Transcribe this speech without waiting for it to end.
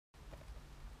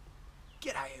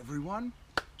G'day everyone,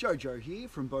 Jojo here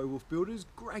from Beowulf Builders.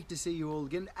 Great to see you all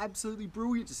again, absolutely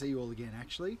brilliant to see you all again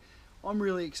actually. I'm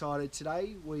really excited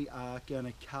today. We are going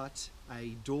to cut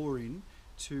a door in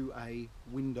to a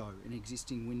window, an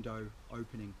existing window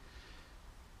opening.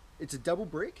 It's a double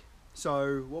brick,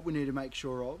 so what we need to make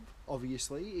sure of,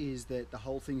 obviously, is that the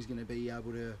whole thing's going to be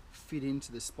able to fit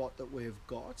into the spot that we've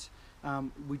got.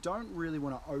 We don't really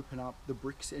want to open up the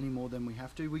bricks any more than we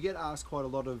have to. We get asked quite a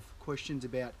lot of questions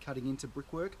about cutting into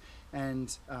brickwork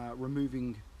and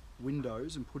removing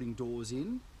windows and putting doors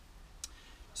in.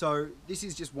 So this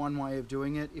is just one way of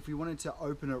doing it. If we wanted to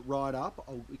open it right up,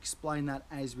 I'll explain that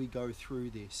as we go through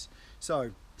this.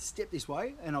 So step this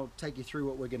way and I'll take you through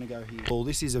what we're going to go here. Well,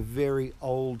 this is a very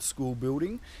old school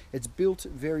building. It's built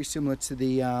very similar to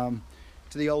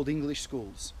the old English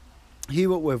schools. Here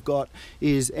what we've got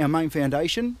is our main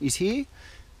foundation is here.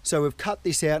 So we've cut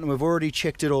this out and we've already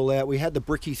checked it all out. We had the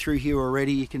bricky through here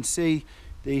already. You can see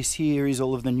this here is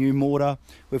all of the new mortar.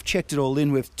 We've checked it all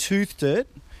in, we've toothed it.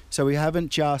 So we haven't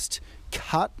just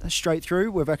cut straight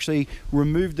through, we've actually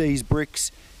removed these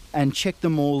bricks and checked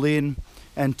them all in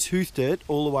and toothed it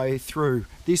all the way through.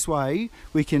 This way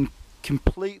we can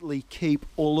completely keep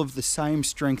all of the same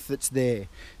strength that's there.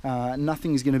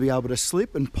 Nothing's going to be able to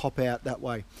slip and pop out that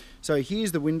way. So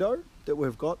here's the window that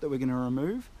we've got that we're going to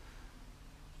remove.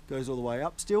 Goes all the way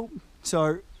up still.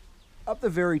 So up the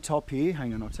very top here,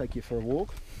 hang on, I'll take you for a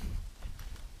walk.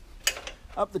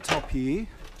 Up the top here,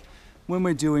 when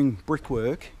we're doing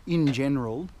brickwork in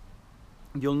general,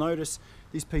 you'll notice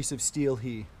this piece of steel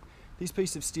here. This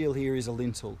piece of steel here is a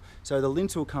lintel. So the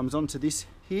lintel comes onto this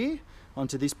here,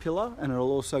 onto this pillar, and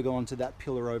it'll also go onto that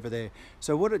pillar over there.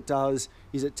 So what it does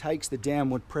is it takes the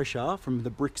downward pressure from the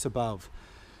bricks above.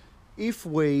 If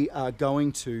we are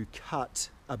going to cut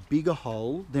a bigger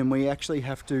hole, then we actually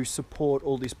have to support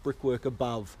all this brickwork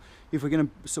above. If we're going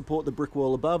to support the brick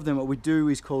wall above, then what we do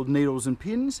is called needles and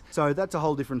pins. So that's a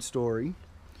whole different story.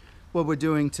 What we're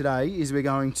doing today is we're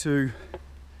going to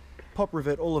pop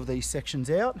rivet all of these sections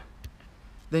out,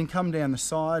 then come down the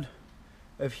side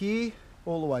of here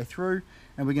all the way through,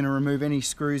 and we're going to remove any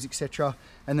screws, etc.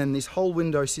 And then this whole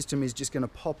window system is just going to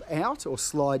pop out or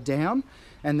slide down,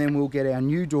 and then we'll get our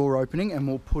new door opening and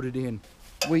we'll put it in.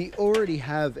 We already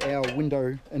have our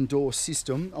window and door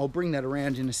system. I'll bring that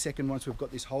around in a second once we've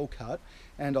got this hole cut,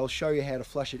 and I'll show you how to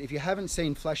flush it. If you haven't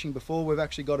seen flashing before, we've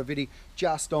actually got a video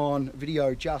just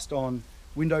on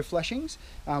window flashings.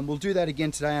 We'll do that again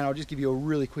today, and I'll just give you a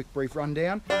really quick brief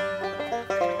rundown.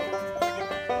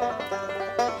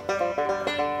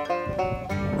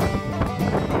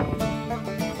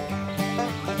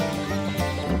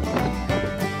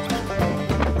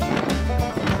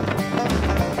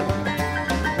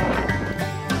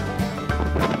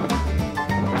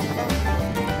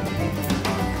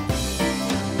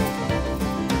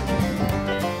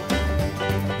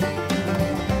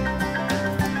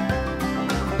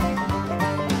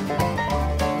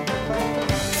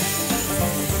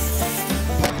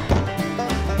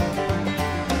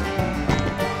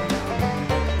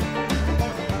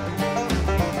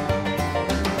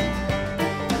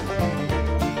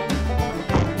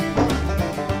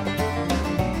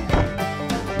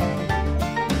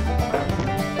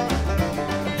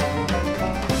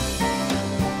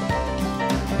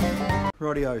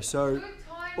 Rightio, so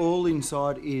all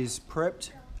inside is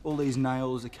prepped, all these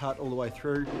nails are cut all the way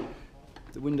through.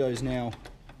 The window's now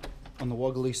on the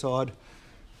woggly side.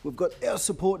 We've got our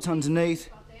supports underneath,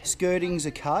 skirtings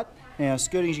are cut. Now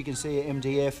skirtings you can see are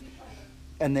MDF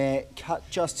and they're cut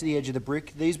just to the edge of the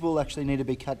brick. These will actually need to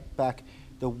be cut back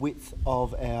the width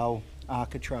of our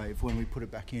architrave when we put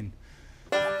it back in.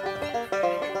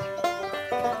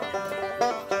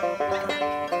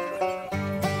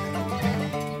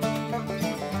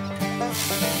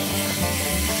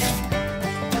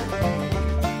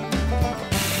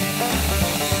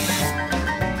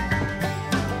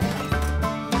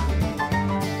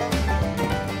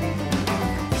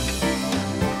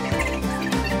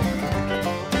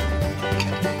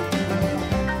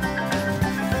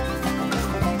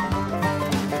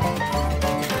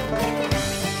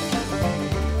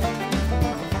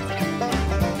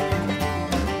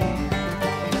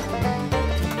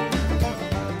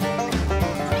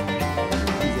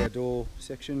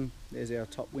 Section, there's our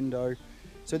top window.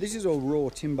 So this is all raw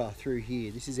timber through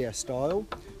here. This is our style.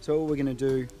 So what we're going to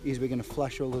do is we're going to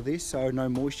flush all of this so no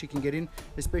moisture can get in,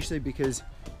 especially because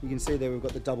you can see there we've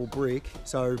got the double brick.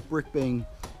 So brick being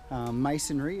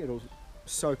masonry, it'll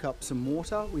soak up some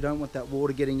water. We don't want that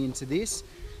water getting into this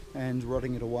and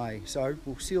rotting it away. So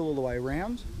we'll seal all the way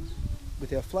around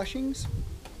with our flashings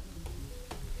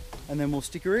and then we'll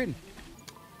stick her in.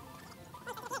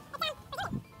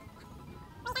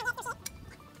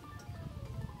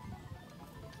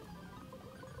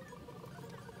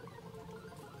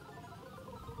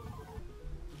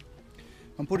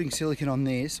 I'm putting silicone on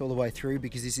this all the way through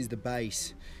because this is the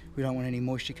base. We don't want any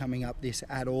moisture coming up this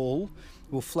at all.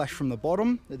 We'll flush from the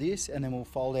bottom of this and then we'll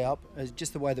fold out as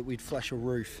just the way that we'd flush a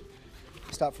roof.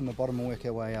 Start from the bottom and work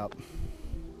our way up.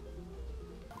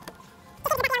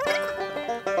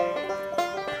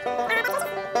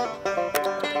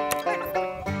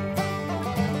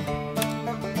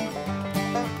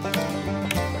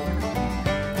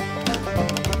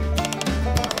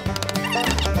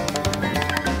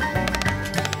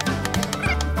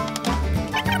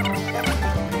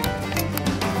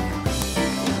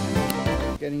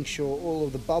 Getting sure all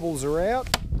of the bubbles are out,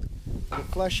 the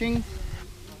flushing, and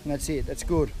that's it, that's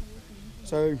good.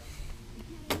 So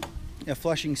our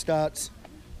flushing starts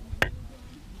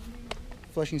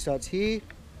here,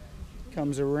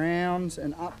 comes around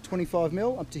and up 25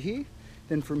 mil up to here.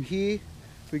 Then from here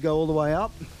we go all the way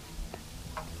up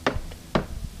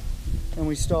and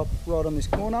we stop right on this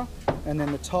corner, and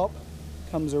then the top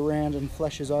comes around and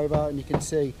flashes over, and you can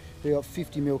see we've got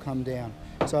 50 mil come down.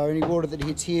 So any water that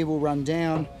hits here will run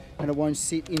down and it won't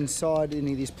sit inside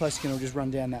any of this plastic, and it'll just run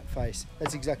down that face.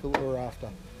 That's exactly what we're after.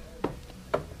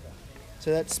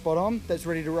 So that's spot on, that's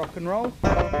ready to rock and roll.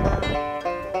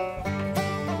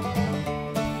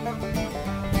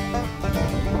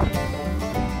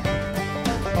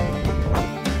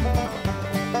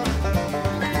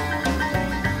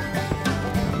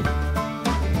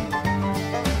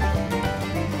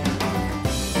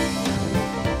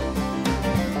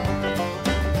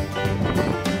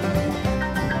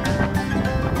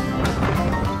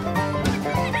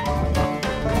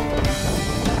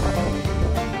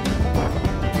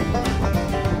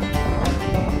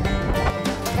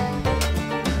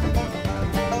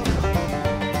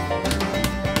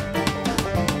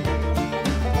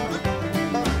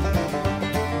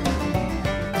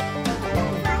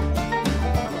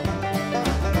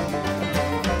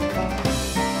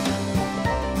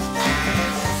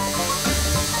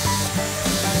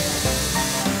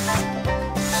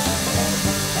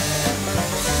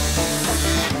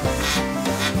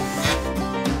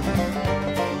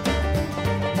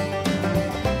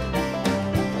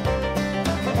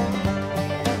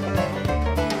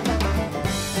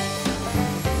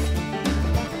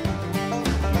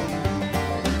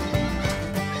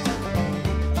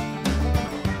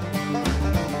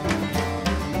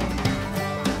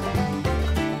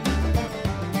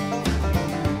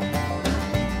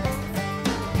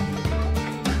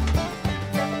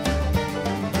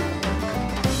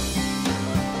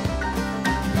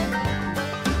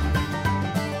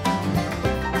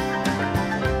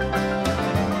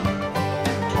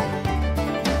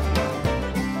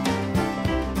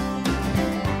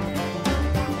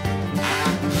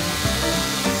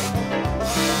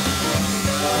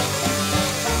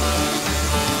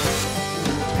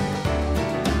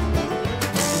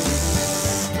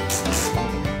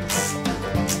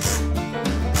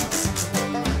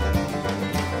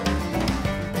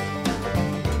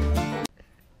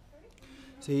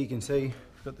 So you can see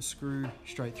we've got the screw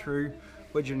straight through,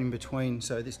 wedge it in between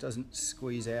so this doesn't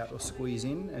squeeze out or squeeze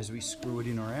in as we screw it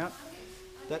in or out.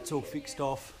 That's all fixed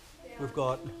off. We've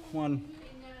got 1,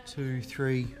 2,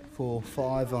 3, 4,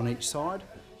 5 on each side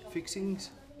fixings.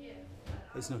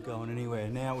 It's not going anywhere.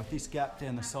 Now with this gap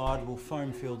down the side, we'll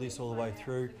foam fill this all the way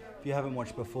through. If you haven't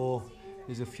watched before,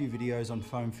 there's a few videos on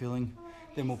foam filling.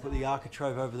 Then we'll put the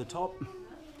architrave over the top,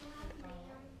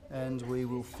 and we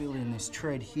will fill in this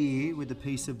tread here with a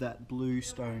piece of that blue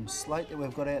stone slate that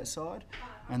we've got outside,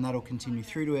 and that'll continue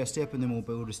through to our step, and then we'll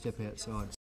build a step outside.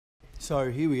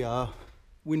 So here we are,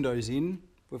 windows in.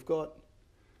 We've got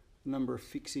a number of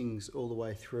fixings all the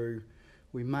way through.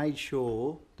 We made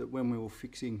sure that when we were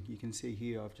fixing, you can see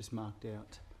here I've just marked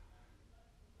out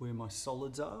where my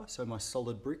solids are, so my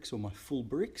solid bricks or my full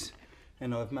bricks,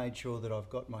 and I've made sure that I've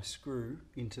got my screw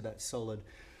into that solid.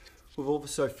 We've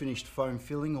also finished foam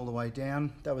filling all the way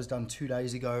down. That was done 2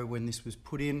 days ago when this was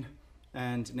put in,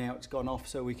 and now it's gone off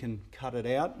so we can cut it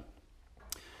out.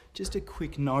 Just a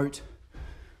quick note,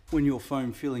 when you're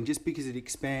foam filling, just because it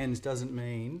expands doesn't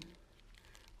mean,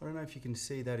 I don't know if you can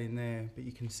see that in there, but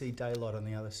you can see daylight on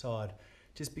the other side.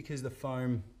 Just because the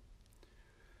foam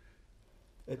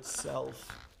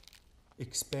itself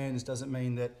expands doesn't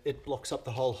mean that it blocks up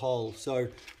the whole hole. So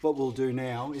what we'll do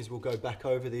now is we'll go back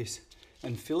over this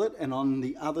and fill it, and on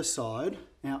the other side,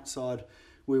 outside,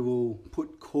 we will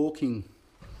put caulking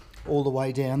all the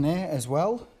way down there as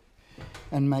well,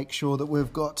 and make sure that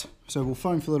we've got, so we'll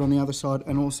foam fill it on the other side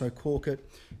and also caulk it,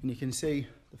 and you can see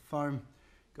the foam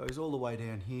goes all the way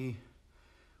down here.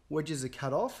 Wedges are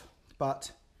cut off,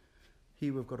 but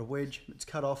here we've got a wedge that's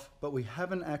cut off, but we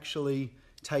haven't actually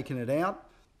taken it out.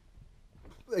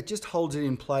 it just holds it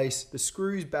in place. The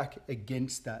screw's back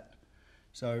against that.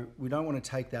 So we don't want to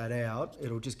take that out.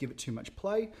 It'll just give it too much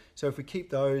play. So if we keep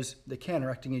those, they're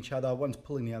counteracting each other. One's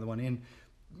pulling the other one in,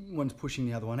 one's pushing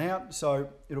the other one out. So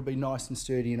it'll be nice and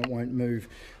sturdy and it won't move.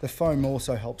 The foam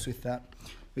also helps with that.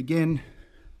 Again,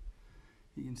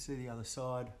 you can see the other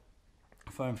side,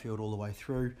 foam filled all the way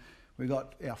through. We've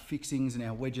got our fixings and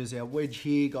our wedges. Our wedge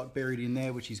here got buried in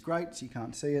there, which is great, so you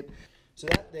can't see it. So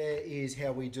that there is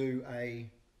how we do a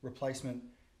replacement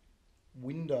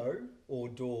window or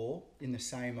door in the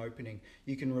same opening.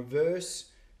 You can reverse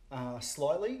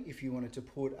slightly if you wanted to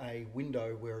put a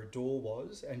window where a door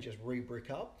was and just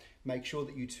re-brick up. Make sure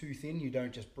that you tooth in, you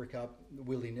don't just brick up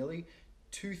willy-nilly.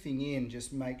 Toothing in,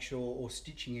 just make sure, or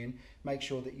stitching in, make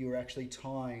sure that you're actually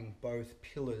tying both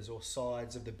pillars or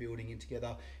sides of the building in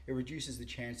together. It reduces the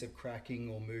chance of cracking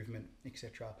or movement,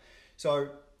 etc.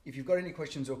 So if you've got any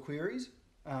questions or queries,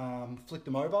 flick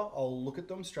them over. I'll look at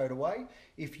them straight away.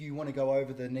 If you want to go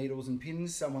over the needles and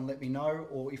pins, someone let me know.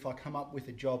 Or if I come up with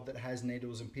a job that has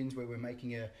needles and pins where we're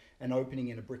making an opening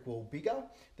in a brick wall bigger,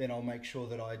 then I'll make sure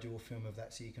that I do a film of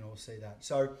that so you can all see that.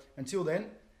 So until then,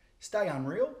 stay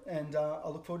unreal, and I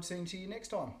look forward to seeing you next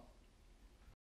time.